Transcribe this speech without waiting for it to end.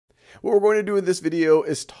What we're going to do in this video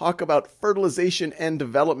is talk about fertilization and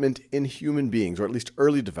development in human beings, or at least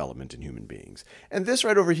early development in human beings. And this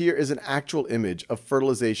right over here is an actual image of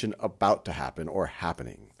fertilization about to happen or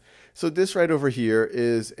happening. So this right over here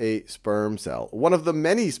is a sperm cell, one of the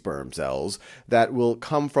many sperm cells that will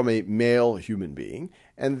come from a male human being.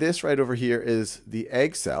 And this right over here is the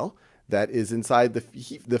egg cell that is inside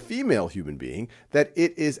the female human being that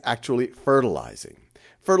it is actually fertilizing.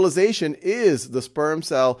 Fertilization is the sperm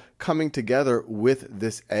cell coming together with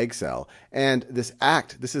this egg cell. And this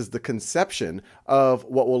is the conception of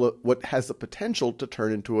what has the potential to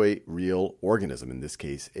turn into a real organism, in this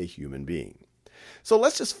case, a human being. So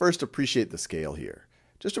let's just first appreciate the scale here.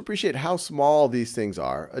 Just appreciate how small these things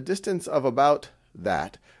are. A distance of about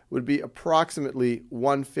that would be approximately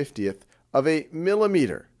 1/50th of a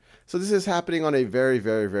millimeter. So this is happening on a very,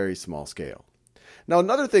 very, very small scale. Now,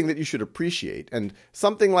 another thing that you should appreciate, and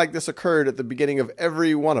something like this occurred at the beginning of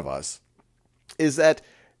every one of us, is that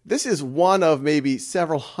this is one of maybe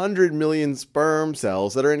several hundred million sperm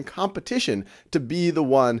cells that are in competition to be the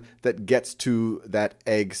one that gets to that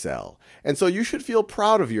egg cell. And so you should feel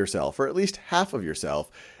proud of yourself, or at least half of yourself,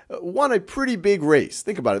 won a pretty big race.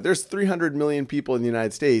 Think about it. There's 300 million people in the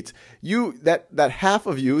United States. That half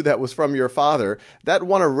of you that was from your father, that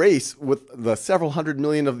won a race with the several hundred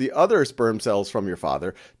million of the other sperm cells from your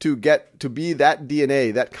father to get to be that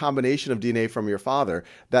DNA, that combination of DNA from your father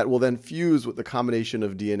that will then fuse with the combination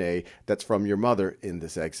of DNA that's from your mother in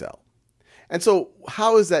this egg cell. And so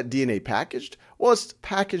how is that DNA packaged? Well, it's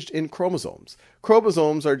packaged in chromosomes.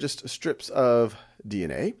 Chromosomes are just strips of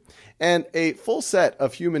DNA. And a full set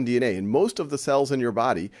of human DNA, in most of the cells in your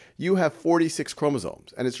body, you have 46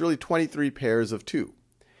 chromosomes. And it's really 23 pairs of 2.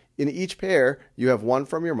 In each pair, you have one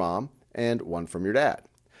from your mom and one from your dad.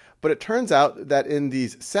 But it turns out that in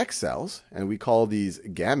these sex cells, and we call these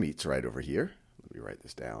gametes right over here. Let me write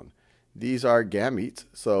this down. These are gametes.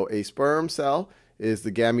 So a sperm cell is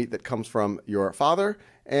the gamete that comes from your father,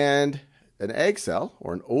 and an egg cell,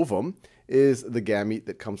 or an ovum, is the gamete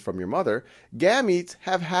that comes from your mother. Gametes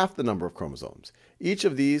have half the number of chromosomes. Each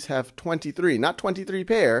of these have 23, not 23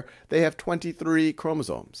 pair, they have 23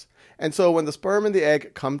 chromosomes. And so when the sperm and the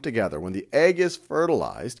egg come together, when the egg is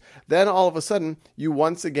fertilized, then all of a sudden you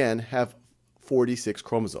once again have 46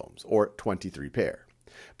 chromosomes, or 23 pair.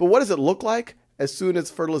 But what does it look like as soon as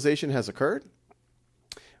fertilization has occurred?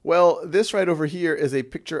 Well, this right over here is a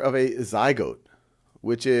picture of a zygote,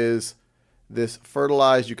 which is this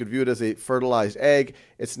fertilized, you could view it as a fertilized egg.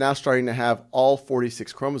 It's now starting to have all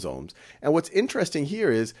 46 chromosomes. And what's interesting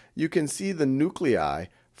here is you can see the nuclei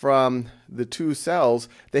from the two cells.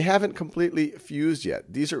 They haven't completely fused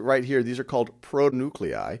yet. These are right here. These are called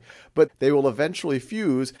pronuclei, but they will eventually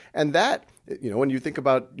fuse. And that, when you think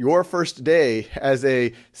about your first day as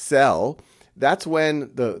a cell, that's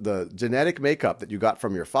when the genetic makeup that you got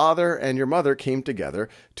from your father and your mother came together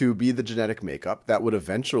to be the genetic makeup that would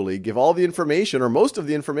eventually give all the information, or most of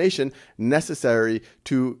the information, necessary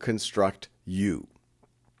to construct you.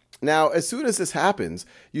 Now, as soon as this happens,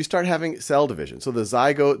 you start having cell division. So the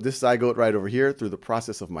zygote, this zygote right over here, through the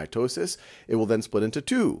process of mitosis, it will then split into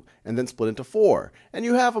 2, and then split into 4. And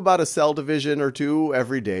you have about a cell division or 2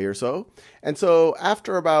 every day or so. And so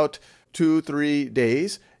after about 2-3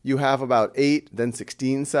 days, you have about 8, then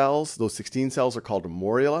 16 cells. Those 16 cells are called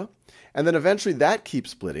morula. And then eventually that keeps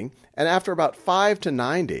splitting. And after about 5 to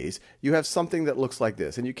 9 days, you have something that looks like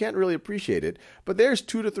this. And you can't really appreciate it, but there's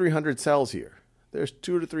 200 to 300 cells here. There's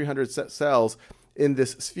 200 to 300 cells in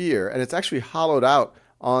this sphere. And it's actually hollowed out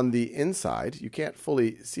on the inside. You can't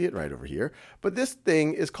fully see it right over here. But this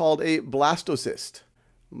thing is called a blastocyst.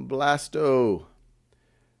 Blastocyst.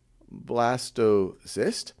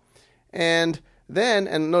 And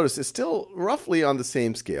notice it's still roughly on the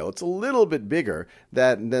same scale. It's a little bit bigger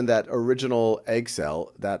than that original egg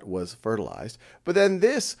cell that was fertilized. But then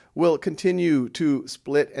this will continue to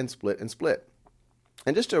split and split and split.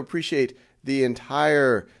 And just to appreciate the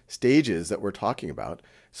entire stages that we're talking about.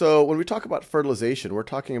 So when we talk about fertilization, we're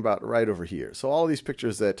talking about right over here. So all these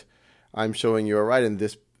pictures that I'm showing you are right in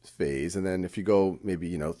this phase. And then if you go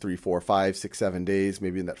maybe 3, 4, 5, 6, 7 days,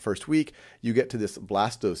 maybe in that first week, you get to this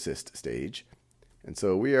blastocyst stage. And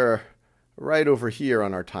so we are right over here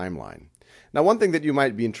on our timeline. Now, one thing that you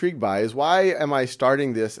might be intrigued by is, why am I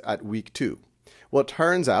starting this at week 2? Well, it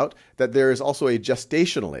turns out that there is also a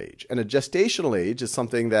gestational age. And a gestational age is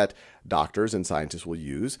something that doctors and scientists will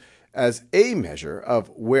use as a measure of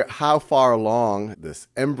how far along this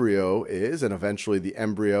embryo is, and eventually the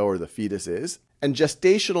embryo or the fetus is. And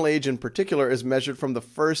gestational age in particular is measured from the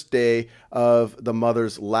first day of the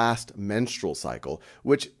mother's last menstrual cycle,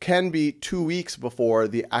 which can be 2 weeks before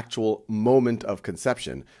the actual moment of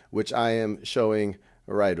conception, which I am showing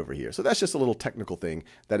right over here. So that's just a little technical thing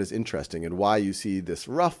that is interesting and why you see this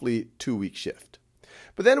roughly 2-week shift.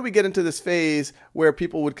 But then we get into this phase where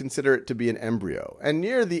people would consider it to be an embryo. And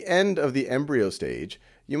near the end of the embryo stage,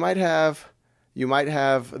 you might have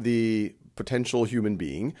the potential human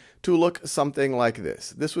being to look something like this.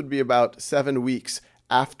 This would be about 7 weeks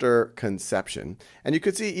after conception. And you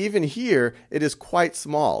could see even here, it is quite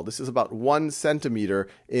small. This is about 1 centimeter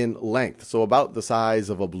in length, so about the size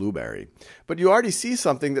of a blueberry. But you already see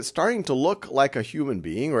something that's starting to look like a human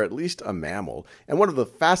being, or at least a mammal. And one of the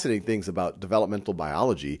fascinating things about developmental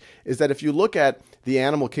biology is that if you look at the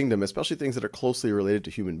animal kingdom, especially things that are closely related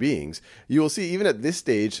to human beings, you will see even at this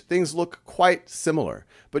stage, things look quite similar.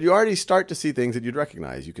 But you already start to see things that you'd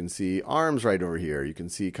recognize. You can see arms right over here. You can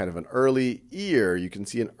see kind of an early ear. You can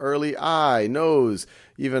see an early eye, nose,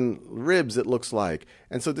 even ribs, it looks like.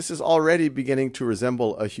 And so this is already beginning to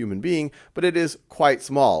resemble a human being, but it is quite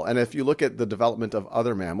small. And if you look at the development of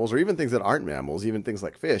other mammals, or even things that aren't mammals, even things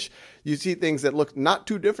like fish, you see things that look not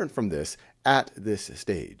too different from this at this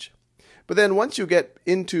stage. But then once you get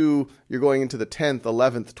into, you're going into the 10th,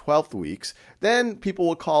 11th, 12th weeks, then people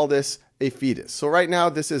will call this a fetus. So right now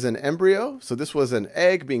this is an embryo. So this was an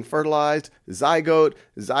egg being fertilized, zygote.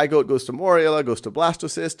 Zygote goes to morula, goes to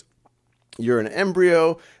blastocyst. You're an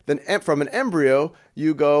embryo. Then from an embryo,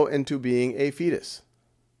 you go into being a fetus.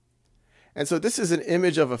 And so this is an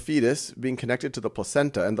image of a fetus being connected to the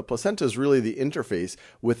placenta, and the placenta is really the interface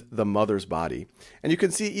with the mother's body. And you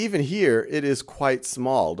can see even here, it is quite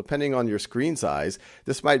small. Depending on your screen size,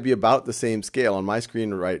 this might be about the same scale. On my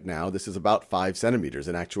screen right now, this is about 5 centimeters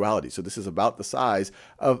in actuality. So this is about the size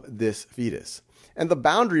of this fetus. And the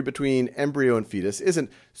boundary between embryo and fetus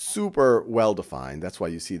isn't super well defined. That's why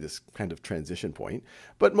you see this kind of transition point.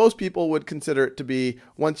 But most people would consider it to be,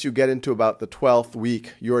 once you get into about the 12th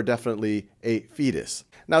week, you're definitely a fetus.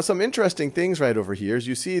 Now, some interesting things right over here is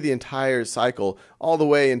you see the entire cycle all the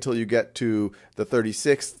way until you get to the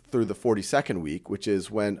 36th through the 42nd week, which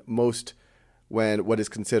is when what is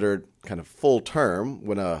considered kind of full term,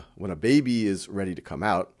 when a baby is ready to come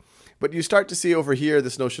out. But you start to see over here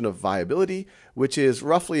this notion of viability, which is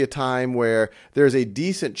roughly a time where there's a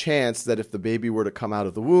decent chance that if the baby were to come out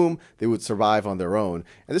of the womb, they would survive on their own.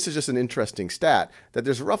 And this is just an interesting stat, that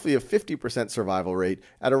there's roughly a 50% survival rate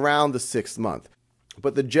at around the 6th month.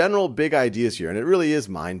 But the general big ideas here, and it really is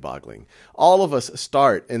mind-boggling, all of us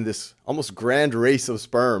start in this almost grand race of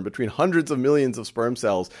sperm between hundreds of millions of sperm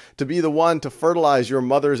cells to be the one to fertilize your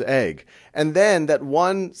mother's egg. And then that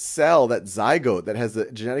one cell, that zygote that has the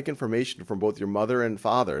genetic information from both your mother and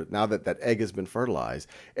father, now that that egg has been fertilized,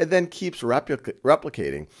 it then keeps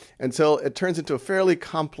replicating until it turns into a fairly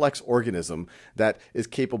complex organism that is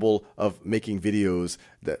capable of making videos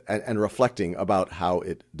and reflecting about how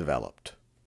it developed.